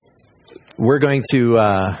We're going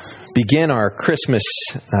to begin our Christmas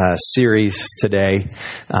series today.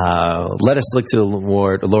 Let us look to the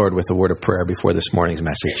Lord with a word of prayer before this morning's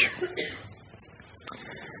message.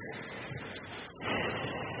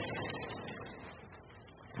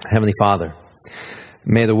 Heavenly Father,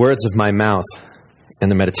 may the words of my mouth and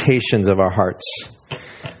the meditations of our hearts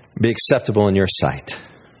be acceptable in your sight.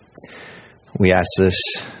 We ask this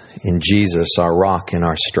in Jesus, our rock and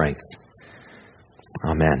our strength.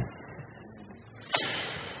 Amen.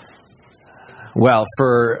 Well,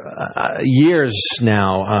 for years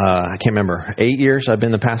now, I can't remember, 8 years I've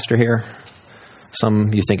been the pastor here. Some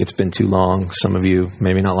of you think it's been too long. Some of you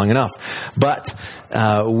maybe not long enough. But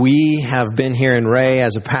we have been here in Ray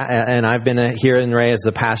and I've been here in Ray as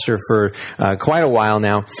the pastor for quite a while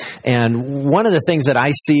now. And one of the things that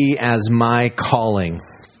I see as my calling,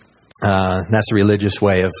 that's a religious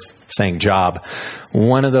way of saying job.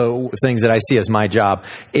 One of the things that I see as my job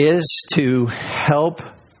is to help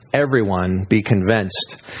everyone be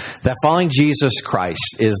convinced that following Jesus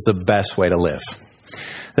Christ is the best way to live.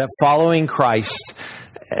 That following Christ,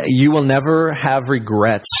 you will never have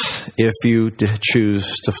regrets if you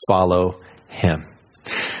choose to follow Him.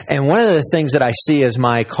 And one of the things that I see as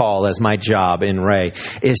my call, as my job in Ray,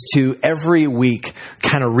 is to every week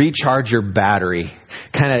kind of recharge your battery,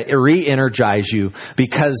 kind of re-energize you.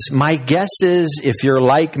 Because my guess is, if you're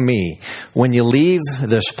like me, when you leave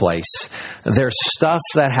this place, there's stuff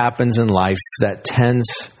that happens in life that tends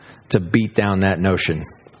to beat down that notion.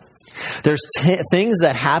 There's things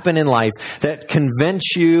that happen in life that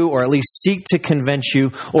convince you, or at least seek to convince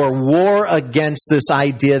you, or war against this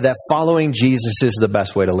idea that following Jesus is the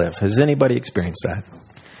best way to live. Has anybody experienced that?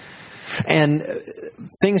 And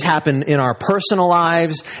things happen in our personal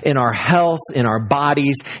lives, in our health, in our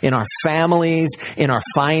bodies, in our families, in our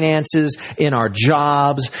finances, in our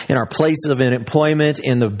jobs, in our places of employment,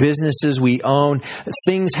 in the businesses we own.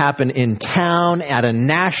 Things happen in town at a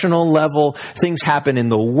national level. Things happen in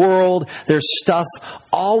the world. There's stuff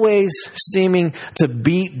always seeming to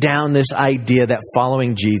beat down this idea that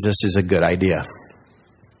following Jesus is a good idea.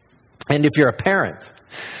 And if you're a parent,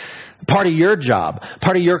 part of your job,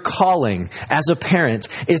 part of your calling as a parent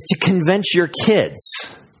is to convince your kids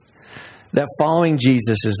that following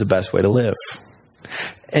Jesus is the best way to live.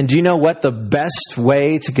 And do you know what the best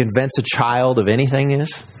way to convince a child of anything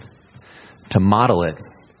is? To model it,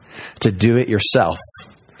 to do it yourself.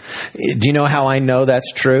 Do you know how I know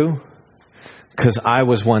that's true? Because I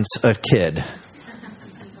was once a kid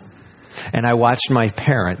and I watched my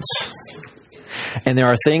parents. And there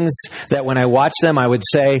are things that when I watch them, I would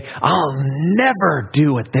say, I'll never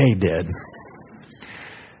do what they did.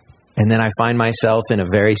 And then I find myself in a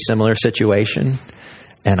very similar situation,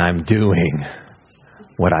 and I'm doing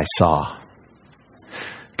what I saw.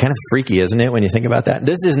 Kind of freaky, isn't it, when you think about that?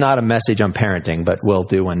 This is not a message on parenting, but we'll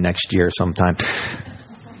do one next year sometime.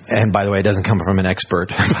 And by the way, it doesn't come from an expert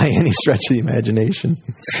by any stretch of the imagination.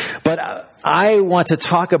 But I want to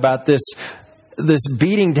talk about this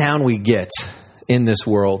beating down we get in this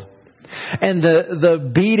world, and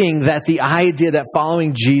the beating that the idea that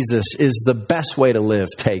following Jesus is the best way to live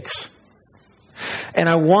takes. And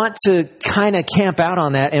I want to kind of camp out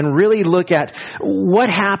on that and really look at what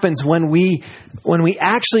happens when we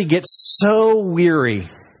actually get so weary,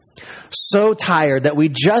 so tired that we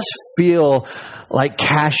just feel like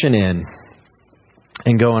cashing in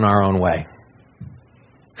and going our own way.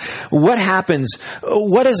 What happens?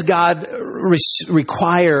 What does God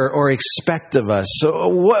require or expect of us? So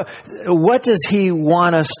what does He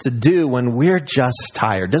want us to do when we're just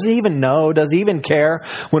tired? Does He even know? Does He even care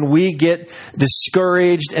when we get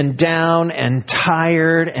discouraged and down and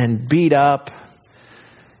tired and beat up?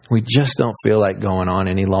 We just don't feel like going on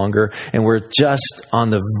any longer. And we're just on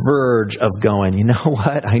the verge of going, you know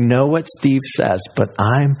what? I know what Steve says, but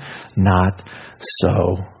I'm not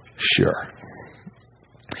so sure.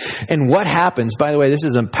 And what happens, by the way, this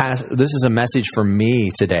is a message for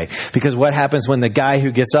me today, because what happens when the guy who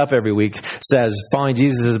gets up every week says following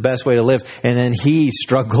Jesus is the best way to live, and then he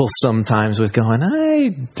struggles sometimes with going,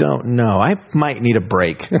 I don't know, I might need a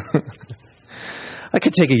break. I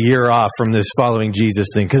could take a year off from this following Jesus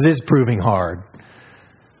thing because it's proving hard.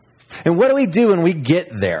 And what do we do when we get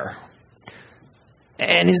there?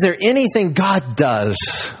 And is there anything God does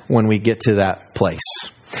when we get to that place?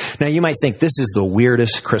 Now, you might think this is the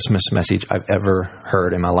weirdest Christmas message I've ever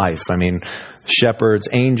heard in my life. I mean, shepherds,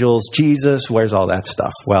 angels, Jesus, where's all that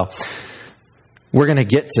stuff? Well, we're going to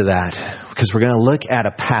get to that because we're going to look at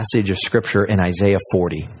a passage of Scripture in Isaiah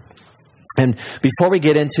 40. And before we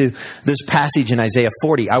get into this passage in Isaiah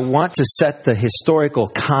 40, I want to set the historical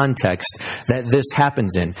context that this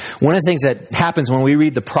happens in. One of the things that happens when we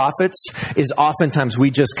read the prophets is oftentimes we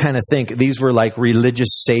just kind of think these were like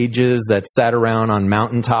religious sages that sat around on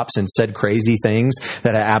mountaintops and said crazy things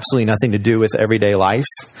that had absolutely nothing to do with everyday life.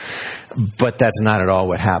 But that's not at all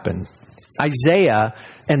what happened. Isaiah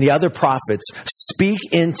and the other prophets speak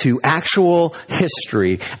into actual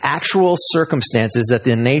history, actual circumstances that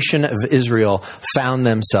the nation of Israel found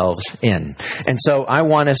themselves in. And so I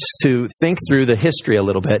want us to think through the history a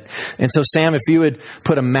little bit. And so Sam, if you would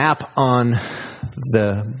put a map on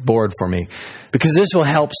the board for me, because this will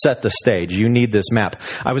help set the stage. You need this map.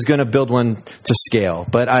 I was going to build one to scale,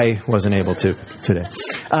 but I wasn't able to today.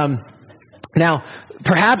 Now,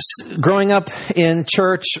 perhaps growing up in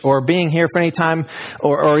church or being here for any time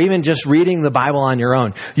or even just reading the Bible on your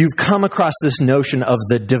own, you've come across this notion of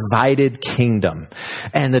the divided kingdom.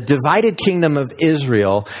 And the divided kingdom of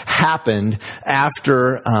Israel happened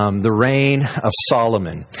after the reign of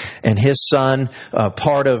Solomon. And his son,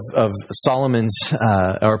 part of Solomon's,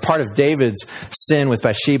 or part of David's sin with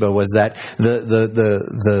Bathsheba was that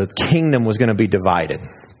the kingdom was going to be divided.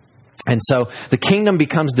 And so the kingdom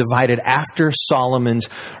becomes divided after Solomon's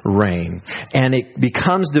reign. And it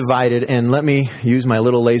becomes divided, and let me use my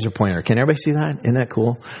little laser pointer. Can everybody see that? Isn't that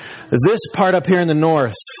cool? This part up here in the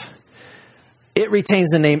north, it retains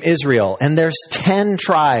the name Israel. And there's 10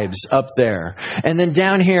 tribes up there. And then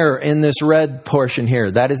down here in this red portion here,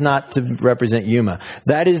 that is not to represent Yuma.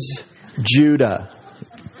 That is Judah.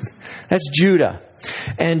 That's Judah.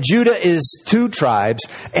 And Judah is 2 tribes,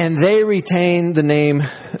 and they retain the name,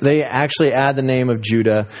 they actually add the name of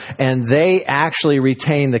Judah, and they actually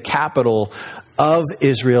retain the capital of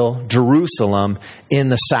Israel, Jerusalem, in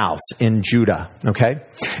the south, in Judah. Okay?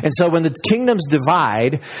 And so when the kingdoms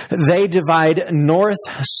divide, they divide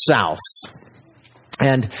north-south.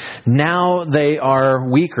 And now they are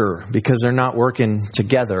weaker because they're not working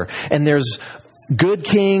together. And there's good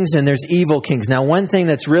kings and there's evil kings. Now, one thing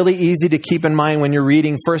that's really easy to keep in mind when you're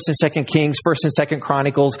reading 1st and 2nd Kings, 1st and 2nd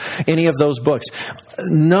Chronicles, any of those books,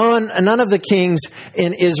 none of the kings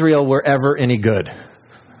in Israel were ever any good.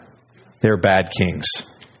 They're bad kings.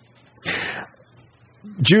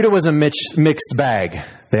 Judah was a mixed bag.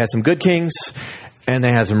 They had some good kings and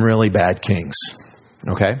they had some really bad kings.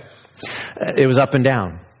 Okay? It was up and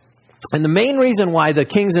down. And the main reason why the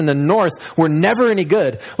kings in the north were never any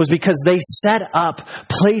good was because they set up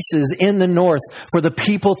places in the north for the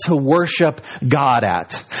people to worship God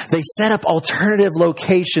at. They set up alternative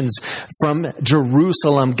locations from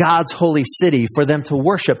Jerusalem, God's holy city, for them to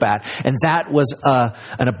worship at. And that was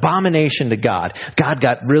an abomination to God. God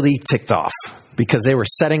got really ticked off because they were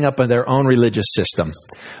setting up their own religious system,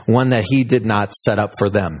 one that he did not set up for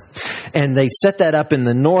them. And they set that up in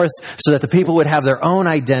the north so that the people would have their own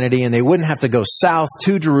identity and they wouldn't have to go south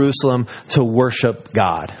to Jerusalem to worship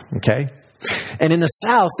God. Okay? And in the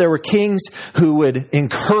south, there were kings who would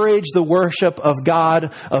encourage the worship of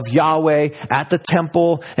God, of Yahweh, at the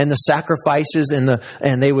temple and the sacrifices,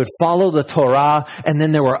 and they would follow the Torah. And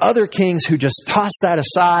then there were other kings who just tossed that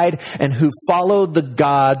aside and who followed the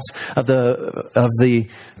gods of the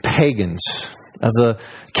pagans, of the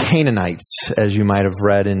Canaanites, as you might have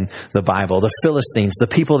read in the Bible, the Philistines, the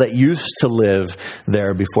people that used to live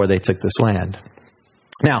there before they took this land.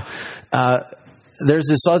 Now, there's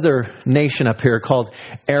this other nation up here called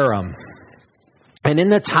Aram. And in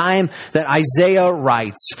the time that Isaiah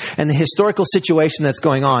writes, and the historical situation that's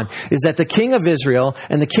going on, is that the king of Israel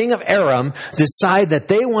and the king of Aram decide that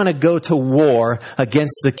they want to go to war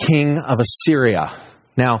against the king of Assyria.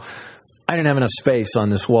 Now, I didn't have enough space on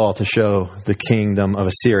this wall to show the kingdom of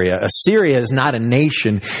Assyria. Assyria is not a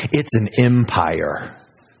nation, it's an empire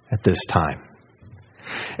at this time.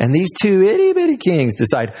 And these 2 itty-bitty kings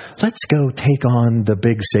decide, let's go take on the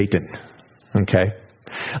big Satan. Okay?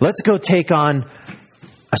 Let's go take on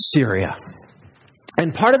Assyria.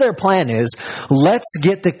 And part of their plan is, let's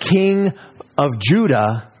get the king of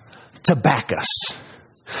Judah to back us.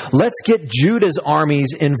 Let's get Judah's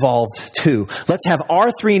armies involved too. Let's have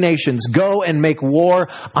our 3 nations go and make war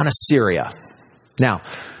on Assyria. Now,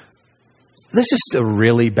 this is a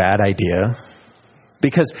really bad idea,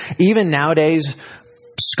 because even nowadays,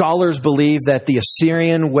 scholars believe that the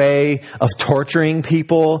Assyrian way of torturing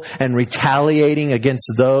people and retaliating against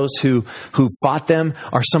those who fought them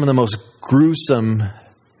are some of the most gruesome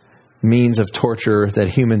means of torture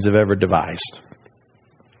that humans have ever devised.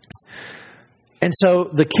 And so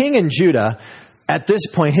the king in Judah, at this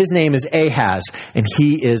point, his name is Ahaz, and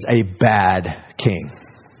he is a bad king.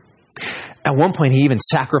 At one point, he even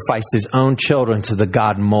sacrificed his own children to the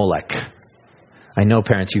god Molech. I know,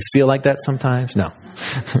 parents, you feel like that sometimes. No.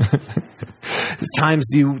 Times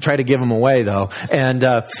you try to give them away, though. And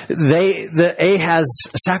Ahaz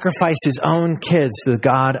sacrificed his own kids to the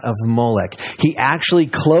god of Molech. He actually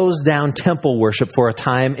closed down temple worship for a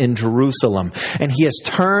time in Jerusalem. And he has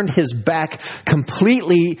turned his back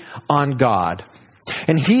completely on God.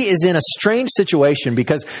 And he is in a strange situation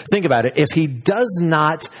because, think about it, if he does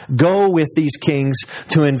not go with these kings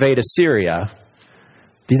to invade Assyria,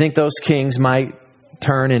 do you think those kings might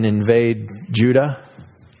turn and invade Judah?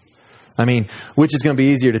 I mean, which is going to be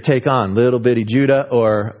easier to take on, little bitty Judah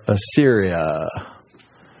or Assyria?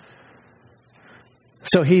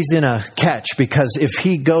 So he's in a catch because if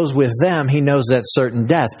he goes with them, he knows that's certain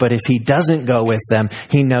death. But if he doesn't go with them,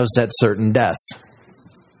 he knows that's certain death.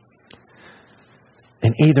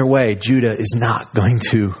 And either way, Judah is not going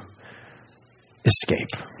to escape.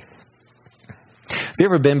 Have you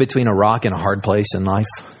ever been between a rock and a hard place in life?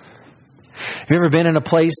 Have you ever been in a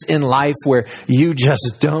place in life where you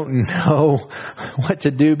just don't know what to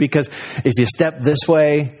do? Because if you step this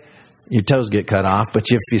way, your toes get cut off. But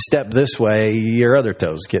if you step this way, your other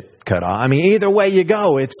toes get cut off. I mean, either way you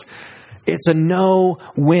go, it's a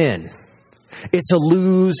no-win. It's a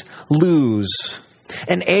lose-lose.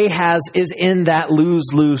 And Ahaz is in that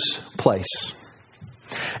lose-lose place.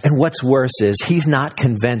 And what's worse is he's not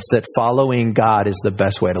convinced that following God is the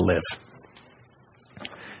best way to live.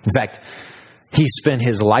 In fact, he spent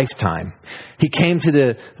his lifetime. He came to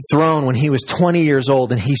the throne when he was 20 years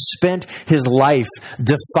old, and he spent his life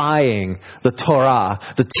defying the Torah,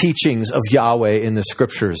 the teachings of Yahweh in the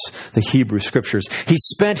scriptures, the Hebrew scriptures. He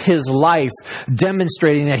spent his life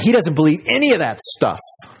demonstrating that he doesn't believe any of that stuff,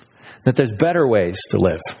 that there's better ways to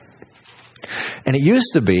live. And it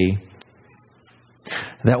used to be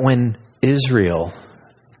that when Israel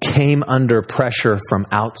came under pressure from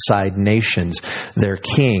outside nations, their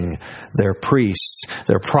king, their priests,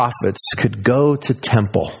 their prophets could go to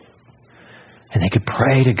temple and they could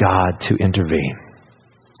pray to God to intervene.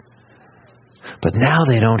 But now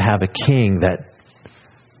they don't have a king that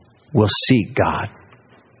will seek God.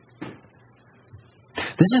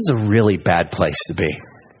 This is a really bad place to be.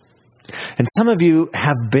 And some of you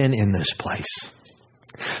have been in this place.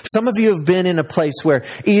 Some of you have been in a place where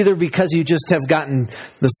either because you just have gotten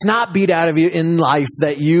the snot beat out of you in life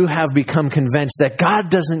that you have become convinced that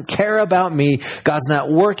God doesn't care about me. God's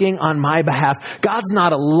not working on my behalf. God's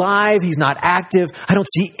not alive. He's not active. I don't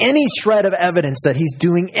see any shred of evidence that He's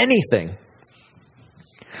doing anything.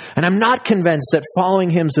 And I'm not convinced that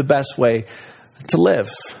following Him is the best way to live.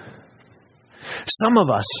 Some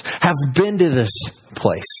of us have been to this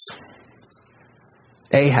place.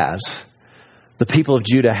 Ahaz, the people of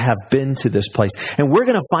Judah, have been to this place. And we're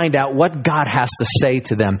going to find out what God has to say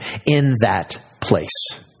to them in that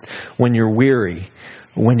place. When you're weary,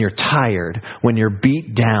 when you're tired, when you're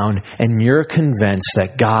beat down, and you're convinced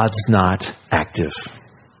that God's not active,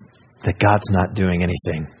 that God's not doing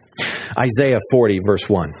anything. Isaiah 40, verse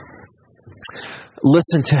 1.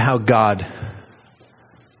 Listen to how God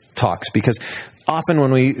talks, because often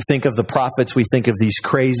when we think of the prophets, we think of these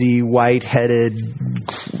crazy white-headed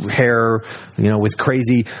hair, with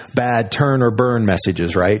crazy bad turn or burn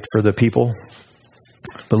messages, right, for the people.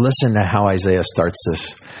 But listen to how Isaiah starts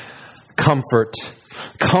this. Comfort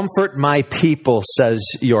my people, says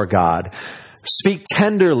your God. Speak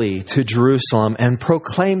tenderly to Jerusalem and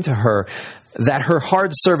proclaim to her that her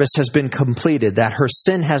hard service has been completed, that her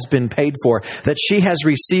sin has been paid for, that she has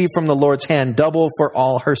received from the Lord's hand double for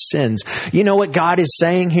all her sins. You know what God is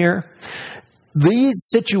saying here? These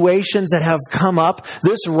situations that have come up,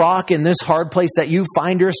 this rock in this hard place that you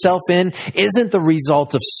find yourself in, isn't the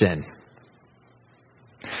result of sin.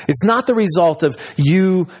 It's not the result of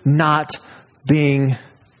you not being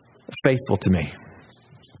faithful to me.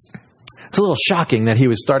 It's a little shocking that he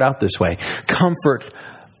would start out this way. Comfort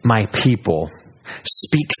my people.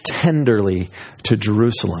 Speak tenderly to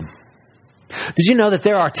Jerusalem. Did you know that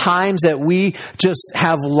there are times that we just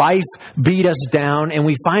have life beat us down and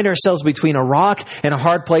we find ourselves between a rock and a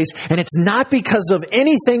hard place, and it's not because of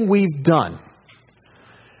anything we've done.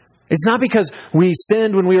 It's not because we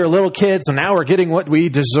sinned when we were little kids and now we're getting what we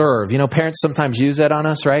deserve. Parents sometimes use that on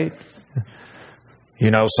us, right?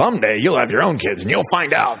 Someday you'll have your own kids and you'll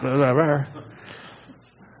find out.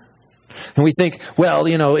 And we think,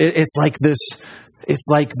 it's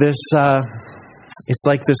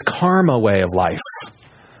like this karma way of life,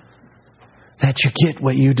 that you get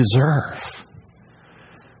what you deserve.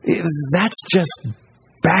 That's just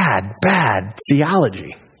bad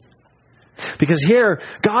theology. Because here,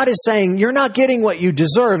 God is saying, you're not getting what you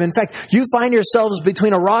deserve. In fact, you find yourselves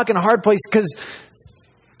between a rock and a hard place because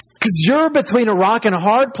you're between a rock and a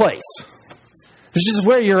hard place. This is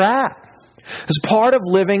where you're at. As part of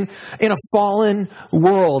living in a fallen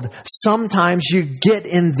world, sometimes you get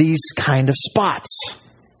in these kind of spots.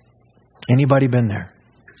 Anybody been there?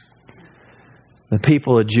 The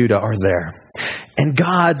people of Judah are there. And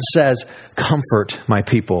God says, comfort my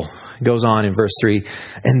people. It goes on in verse 3.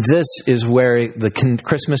 And this is where the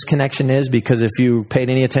Christmas connection is, because if you paid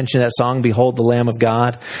any attention to that song, Behold the Lamb of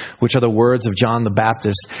God, which are the words of John the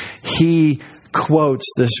Baptist, he quotes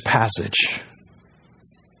this passage.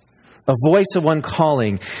 A voice of one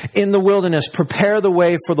calling, in the wilderness, prepare the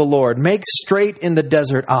way for the Lord. Make straight in the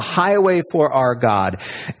desert a highway for our God.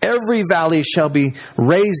 Every valley shall be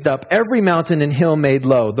raised up, every mountain and hill made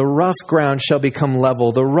low. The rough ground shall become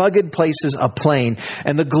level, the rugged places a plain.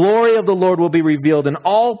 And the glory of the Lord will be revealed, and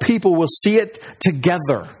all people will see it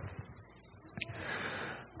together.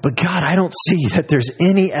 But God, I don't see that there's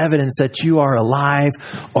any evidence that you are alive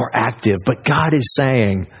or active. But God is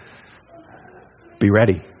saying, be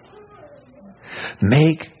ready.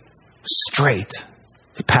 Make straight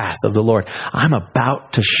the path of the Lord. I'm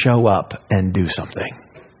about to show up and do something.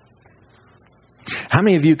 How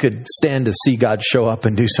many of you could stand to see God show up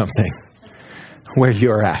and do something where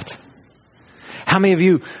you're at? How many of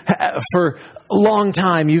you, for a long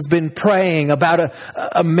time, you've been praying about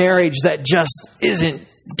a marriage that just isn't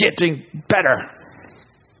getting better?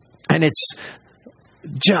 And it's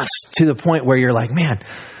just to the point where you're like, man,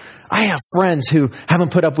 I have friends who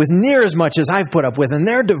haven't put up with near as much as I've put up with, and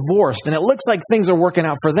they're divorced, and it looks like things are working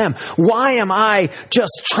out for them. Why am I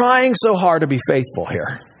just trying so hard to be faithful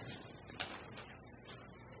here?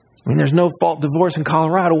 I mean, there's no fault divorce in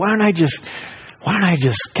Colorado. Why don't I just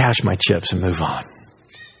cash my chips and move on?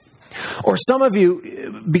 Or some of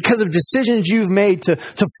you, because of decisions you've made to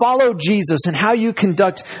follow Jesus and how you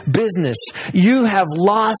conduct business, you have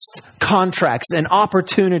lost contracts and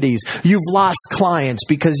opportunities. You've lost clients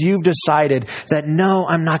because you've decided that, no,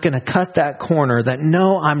 I'm not going to cut that corner. That,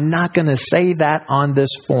 no, I'm not going to say that on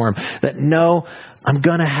this form. That, no, I'm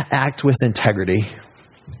going to act with integrity.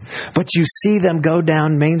 But you see them go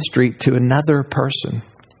down Main Street to another person,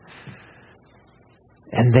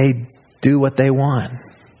 and they do what they want.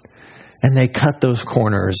 And they cut those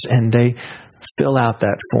corners, and they fill out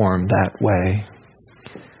that form that way.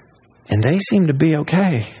 And they seem to be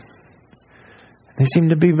okay. They seem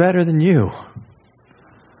to be better than you.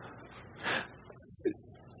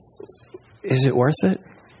 Is it worth it?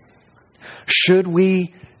 Should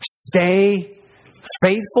we stay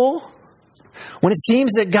faithful when it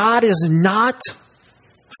seems that God is not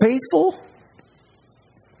faithful?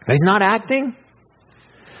 He's not acting?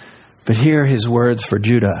 But here are his words for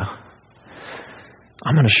Judah.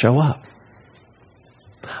 I'm going to show up.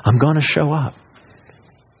 I'm going to show up.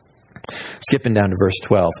 Skipping down to verse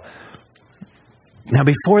 12. Now,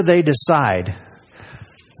 before they decide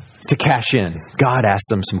to cash in, God asks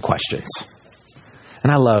them some questions.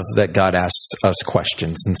 And I love that God asks us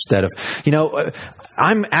questions instead of,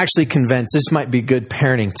 I'm actually convinced this might be a good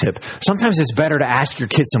parenting tip. Sometimes it's better to ask your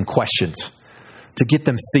kids some questions to get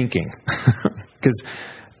them thinking. Because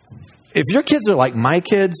if your kids are like my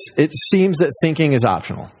kids, it seems that thinking is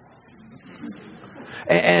optional.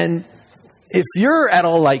 And if you're at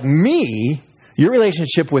all like me, your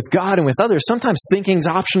relationship with God and with others, sometimes thinking's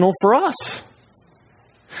optional for us.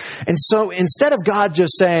 And so instead of God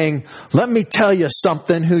just saying, let me tell you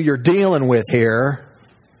something who you're dealing with here,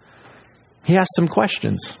 he asks some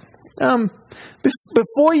questions.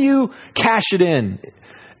 Before you cash it in,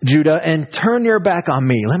 Judah, and turn your back on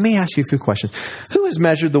me, let me ask you a few questions. Who has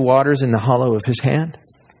measured the waters in the hollow of his hand?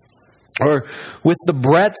 Or with the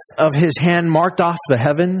breadth of his hand marked off the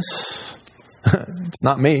heavens? It's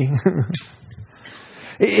not me.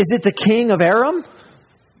 Is it the king of Aram?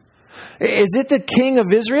 Is it the king of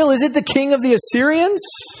Israel? Is it the king of the Assyrians?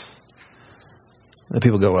 The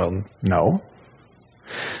people go, well, no.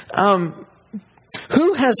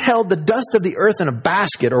 Who has held the dust of the earth in a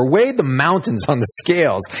basket, or weighed the mountains on the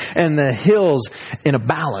scales and the hills in a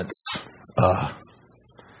balance?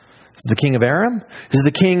 Is it the king of Aram? Is it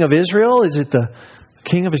the king of Israel? Is it the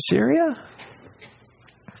king of Assyria?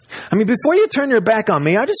 I mean, before you turn your back on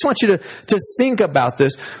me, I just want you to think about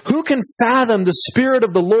this. Who can fathom the Spirit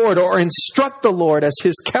of the Lord, or instruct the Lord as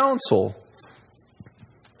his counsel?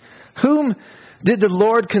 Whom did the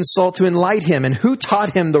Lord consult to enlighten him, and who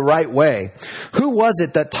taught him the right way? Who was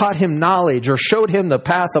it that taught him knowledge, or showed him the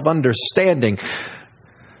path of understanding?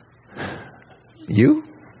 You?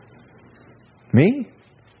 Me?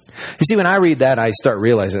 You see, when I read that, I start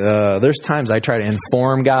realizing there's times I try to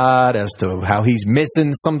inform God as to how he's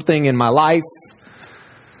missing something in my life.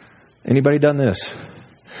 Anybody done this?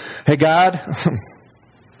 Hey, God,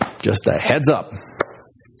 just a heads up.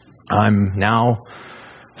 I'm now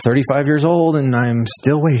 35 years old and I'm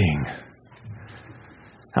still waiting.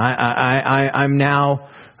 I'm now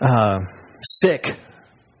sick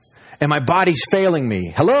and my body's failing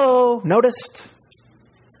me. Hello? Noticed?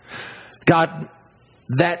 God,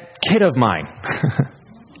 that kid of mine,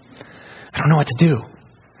 I don't know what to do.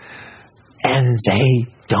 And they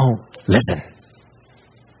don't listen.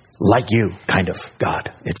 Like you, kind of,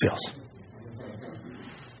 God, it feels.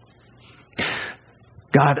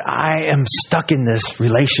 God, I am stuck in this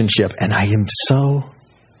relationship and I am so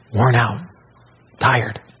worn out,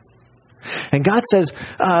 tired. And God says,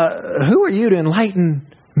 who are you to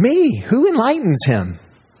enlighten me? Who enlightens him?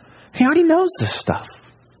 He already knows this stuff.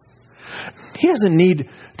 He doesn't need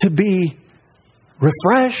to be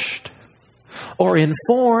refreshed or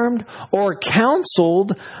informed or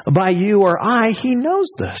counseled by you or I. He knows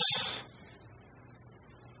this.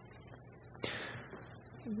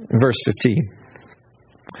 Verse 15.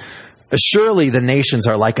 Surely the nations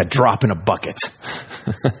are like a drop in a bucket.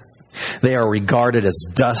 They are regarded as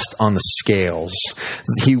dust on the scales.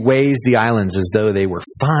 He weighs the islands as though they were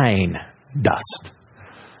fine dust.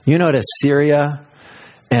 You know what Assyria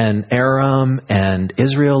and Aram and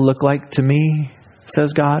Israel look like to me,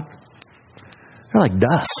 says God? They're like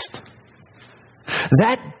dust.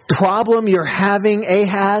 That problem you're having,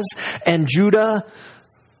 Ahaz and Judah,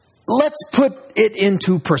 let's put it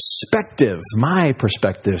into perspective. My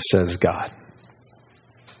perspective, says God.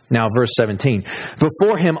 Now, verse 17.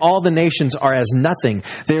 Before him, all the nations are as nothing.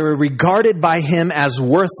 They are regarded by him as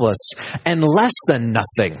worthless and less than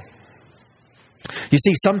nothing. You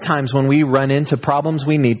see, sometimes when we run into problems,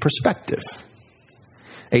 we need perspective.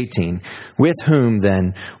 18. With whom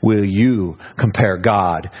then will you compare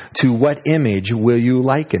God? To what image will you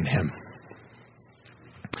liken him?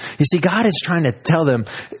 You see, God is trying to tell them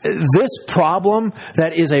this problem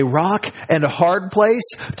that is a rock and a hard place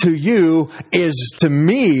to you is to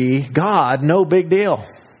me, God, no big deal.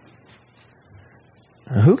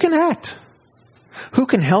 Who can act? Who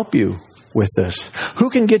can help you with this? Who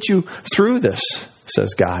can get you through this,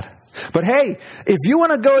 says God. But hey, if you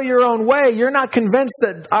want to go your own way, you're not convinced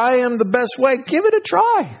that I am the best way, give it a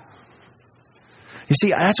try. You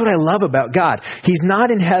see, that's what I love about God. He's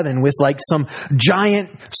not in heaven with like some giant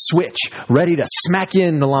switch ready to smack you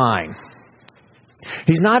in the line.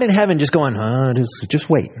 He's not in heaven just going, just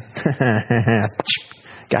wait.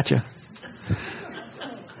 Gotcha.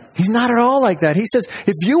 He's not at all like that. He says,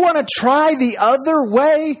 if you want to try the other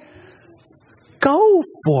way, go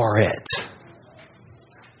for it.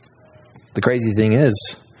 The crazy thing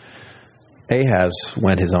is, Ahaz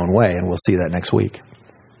went his own way, and we'll see that next week.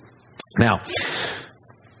 Now,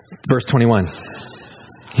 verse 21.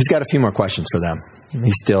 He's got a few more questions for them.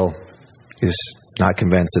 He still is not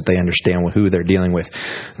convinced that they understand who they're dealing with.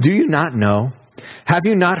 Do you not know? Have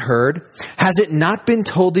you not heard? Has it not been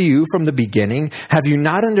told to you from the beginning? Have you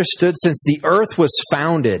not understood since the earth was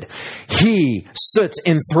founded? He sits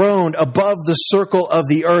enthroned above the circle of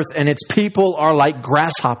the earth, and its people are like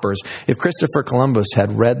grasshoppers. If Christopher Columbus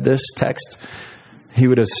had read this text, he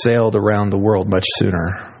would have sailed around the world much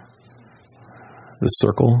sooner. The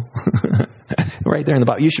circle. Right there in the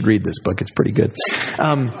bottom. You should read this book. It's pretty good.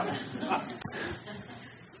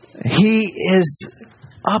 He is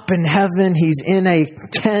up in heaven. He's in a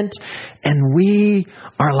tent, and we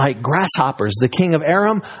are like grasshoppers. The king of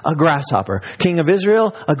Aram, a grasshopper. King of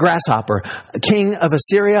Israel, a grasshopper. King of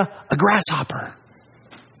Assyria, a grasshopper.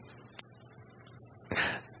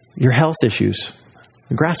 Your health issues,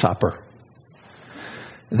 a grasshopper.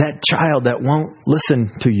 That child that won't listen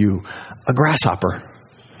to you, a grasshopper.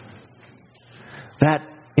 That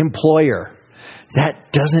employer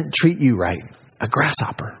that doesn't treat you right, a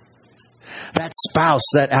grasshopper. That spouse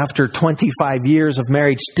that after 25 years of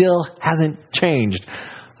marriage still hasn't changed,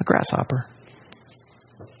 a grasshopper.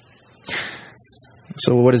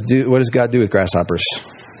 So what does God do with grasshoppers?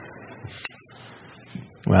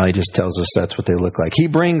 Well, he just tells us that's what they look like. He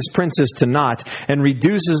brings princes to naught and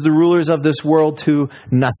reduces the rulers of this world to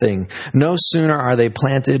nothing. No sooner are they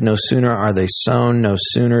planted, no sooner are they sown, no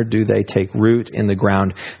sooner do they take root in the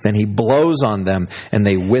ground than he blows on them and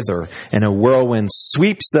they wither, and a whirlwind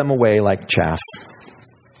sweeps them away like chaff.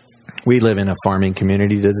 We live in a farming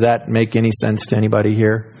community. Does that make any sense to anybody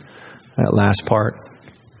here? That last part?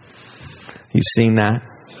 You've seen that?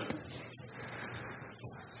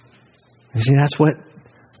 You see, that's what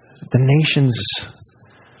the nations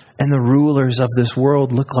and the rulers of this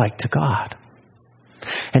world look like to God.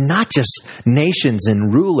 And not just nations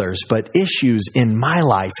and rulers, but issues in my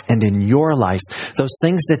life and in your life. Those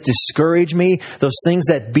things that discourage me, those things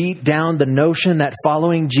that beat down the notion that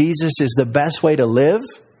following Jesus is the best way to live.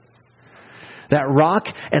 that rock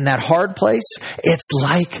and that hard place, it's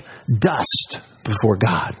like dust before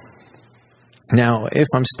God. Now, if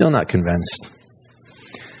I'm still not convinced,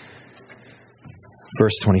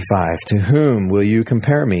 verse 25, to whom will you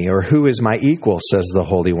compare me? Or who is my equal, says the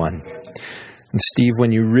Holy One. And Steve,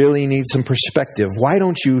 when you really need some perspective, why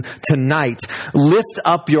don't you tonight lift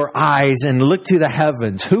up your eyes and look to the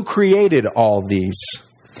heavens? Who created all these?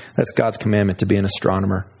 That's God's commandment to be an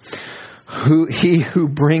astronomer. He who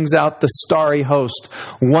brings out the starry host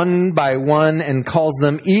one by one and calls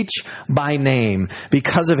them each by name.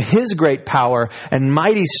 Because of his great power and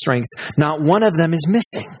mighty strength, not one of them is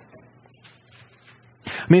missing.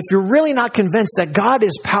 I mean, if you're really not convinced that God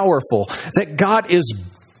is powerful, that God is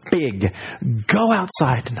big, go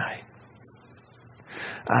outside tonight.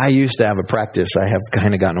 I used to have a practice. I have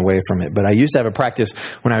kind of gotten away from it, but I used to have a practice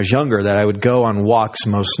when I was younger that I would go on walks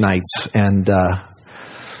most nights, and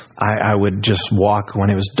I would just walk when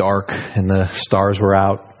it was dark and the stars were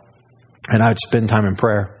out, and I would spend time in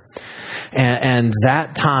prayer. And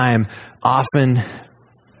that time often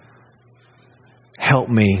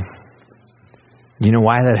helped me. You know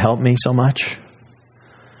why that helped me so much?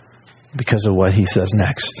 Because of what he says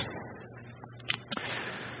next.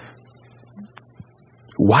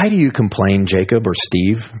 Why do you complain, Jacob or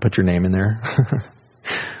Steve? Put your name in there.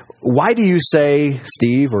 Why do you say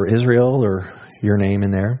Steve or Israel or your name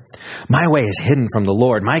in there? My way is hidden from the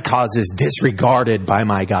Lord. My cause is disregarded by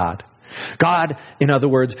my God. God, in other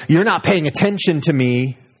words, you're not paying attention to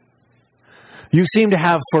me. You seem to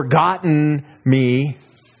have forgotten me.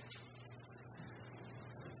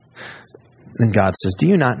 And God says, do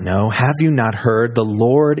you not know? Have you not heard? The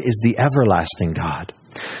Lord is the everlasting God,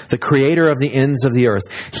 the creator of the ends of the earth.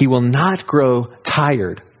 He will not grow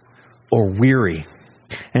tired or weary,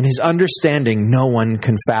 and his understanding no one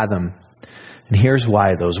can fathom. And here's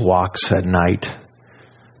why those walks at night,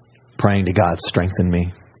 praying to God, strengthen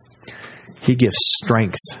me. He gives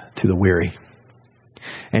strength to the weary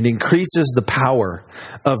and increases the power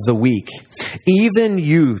of the weak. Even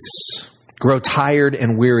youths grow tired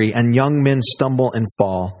and weary, and young men stumble and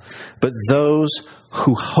fall. But those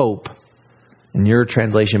who hope, and your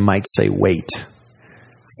translation might say wait,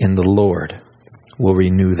 in the Lord will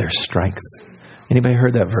renew their strength. Anybody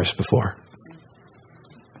heard that verse before?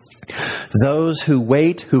 Those who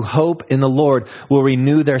wait, who hope in the Lord will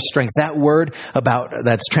renew their strength. That word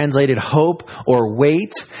that's translated hope or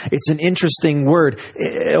wait, it's an interesting word.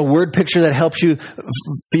 A word picture that helps you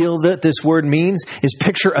feel that this word means is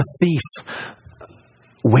picture a thief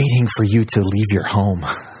waiting for you to leave your home.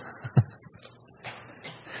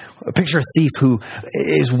 Picture a thief who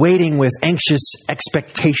is waiting with anxious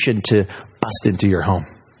expectation to bust into your home.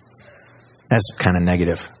 That's kind of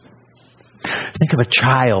negative. Think of a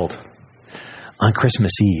child on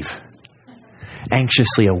Christmas Eve,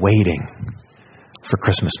 anxiously awaiting for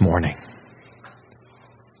Christmas morning.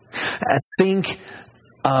 Think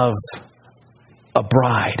of a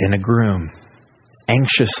bride and a groom,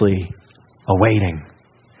 anxiously awaiting,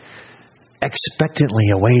 expectantly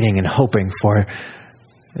awaiting and hoping for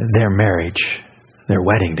their marriage, their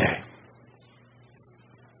wedding day.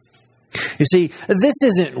 You see, this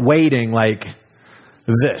isn't waiting like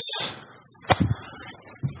this.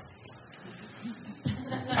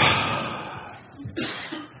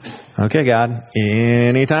 Okay, God,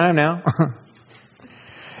 anytime now.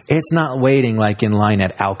 It's not waiting like in line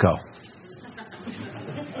at Alco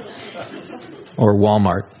or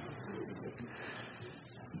Walmart.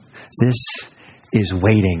 This is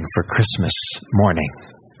waiting for Christmas morning.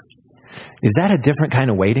 Is that a different kind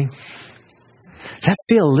of waiting? Does that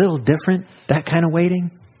feel a little different, that kind of waiting?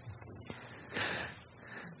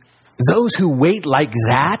 Those who wait like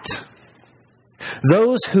that,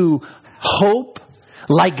 those who hope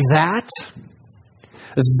like that,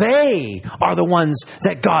 they are the ones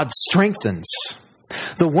that God strengthens.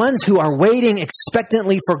 The ones who are waiting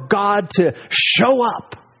expectantly for God to show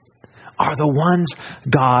up are the ones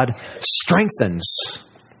God strengthens.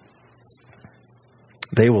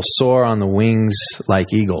 They will soar on the wings like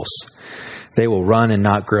eagles. They will run and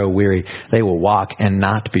not grow weary. They will walk and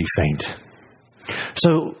not be faint.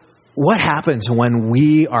 So what happens when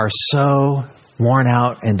we are so worn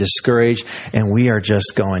out and discouraged and we are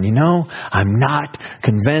just going, I'm not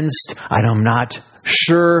convinced. I'm not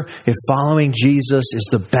sure if following Jesus is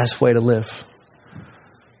the best way to live?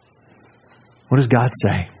 What does God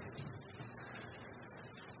say?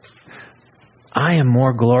 I am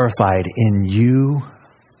more glorified in you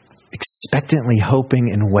expectantly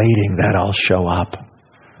hoping and waiting that I'll show up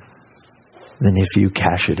than if you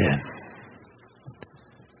cash it in.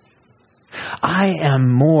 I am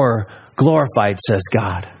more glorified, says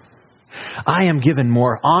God, I am given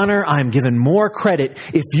more honor. I am given more credit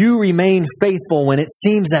if you remain faithful when it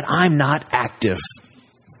seems that I'm not active.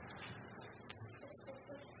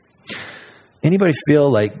 Anybody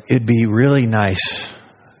feel like it'd be really nice,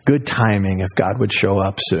 good timing if God would show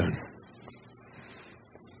up soon?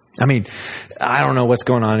 I mean, I don't know what's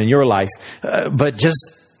going on in your life, but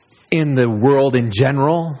just in the world in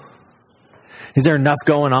general, is there enough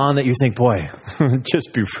going on that you think, boy,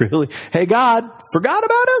 just be really, hey, God, forgot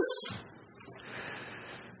about us?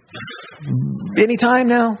 Anytime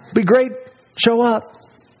now, be great, show up.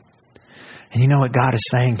 And you know what God is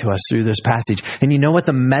saying to us through this passage? And you know what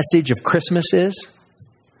the message of Christmas is?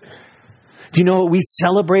 Do you know what we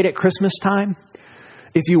celebrate at Christmas time?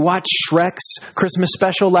 If you watched Shrek's Christmas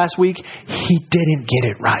special last week, he didn't get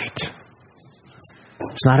it right.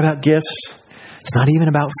 It's not about gifts. It's not even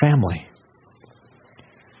about family.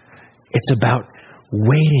 It's about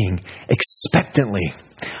waiting expectantly,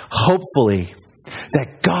 hopefully,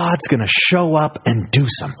 that God's going to show up and do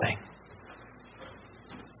something.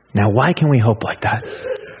 Now, why can we hope like that?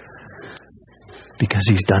 Because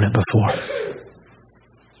He's done it before.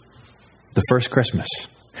 The first Christmas.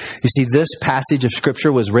 You see, this passage of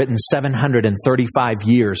Scripture was written 735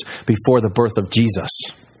 years before the birth of Jesus.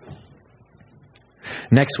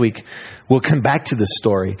 Next week, we'll come back to this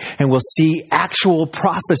story and we'll see actual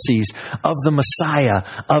prophecies of the Messiah,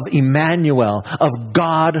 of Emmanuel, of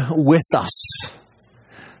God with us.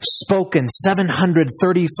 Spoken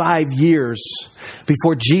 735 years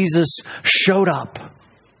before Jesus showed up.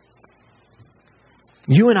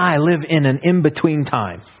 You and I live in an in-between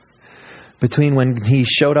time between when He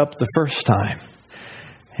showed up the first time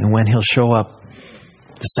and when He'll show up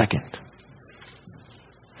the second.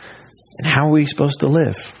 And how are we supposed to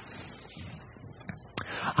live?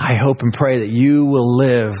 I hope and pray that you will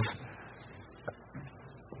live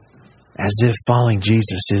as if following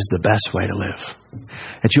Jesus is the best way to live.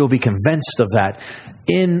 That you'll be convinced of that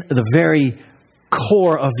in the very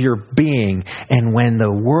core of your being. And when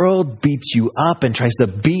the world beats you up and tries to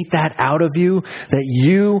beat that out of you, that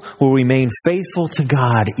you will remain faithful to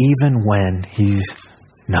God even when He's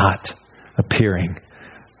not appearing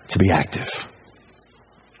to be active.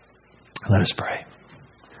 Let us pray.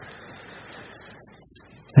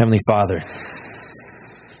 Heavenly Father,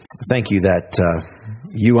 thank you that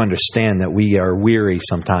you understand that we are weary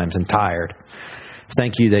sometimes and tired.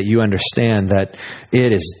 Thank you that you understand that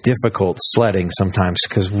it is difficult sledding sometimes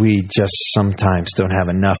because we just sometimes don't have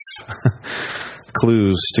enough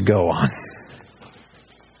clues to go on.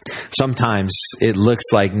 Sometimes it looks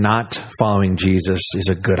like not following Jesus is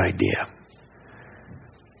a good idea.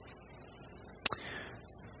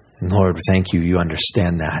 And Lord, thank you. You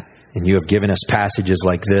understand that. And you have given us passages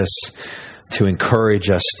like this to encourage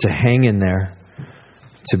us to hang in there,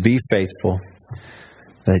 to be faithful,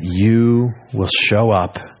 that you will show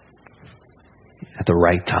up at the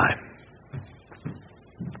right time.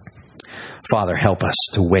 Father, help us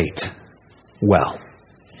to wait well,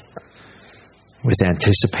 with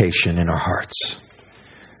anticipation in our hearts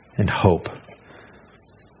and hope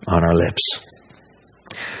on our lips.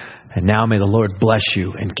 And now may the Lord bless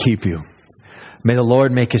you and keep you. May the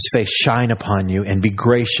Lord make His face shine upon you and be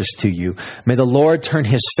gracious to you. May the Lord turn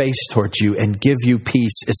His face towards you and give you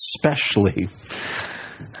peace, especially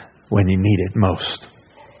when you need it most.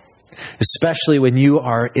 Especially when you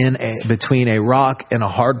are between a rock and a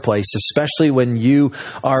hard place. Especially when you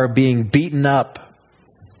are being beaten up.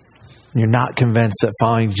 You're not convinced that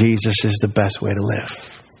following Jesus is the best way to live.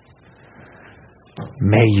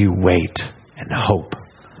 May you wait and hope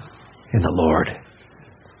in the Lord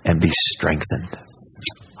and be strengthened.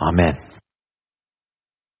 Amen.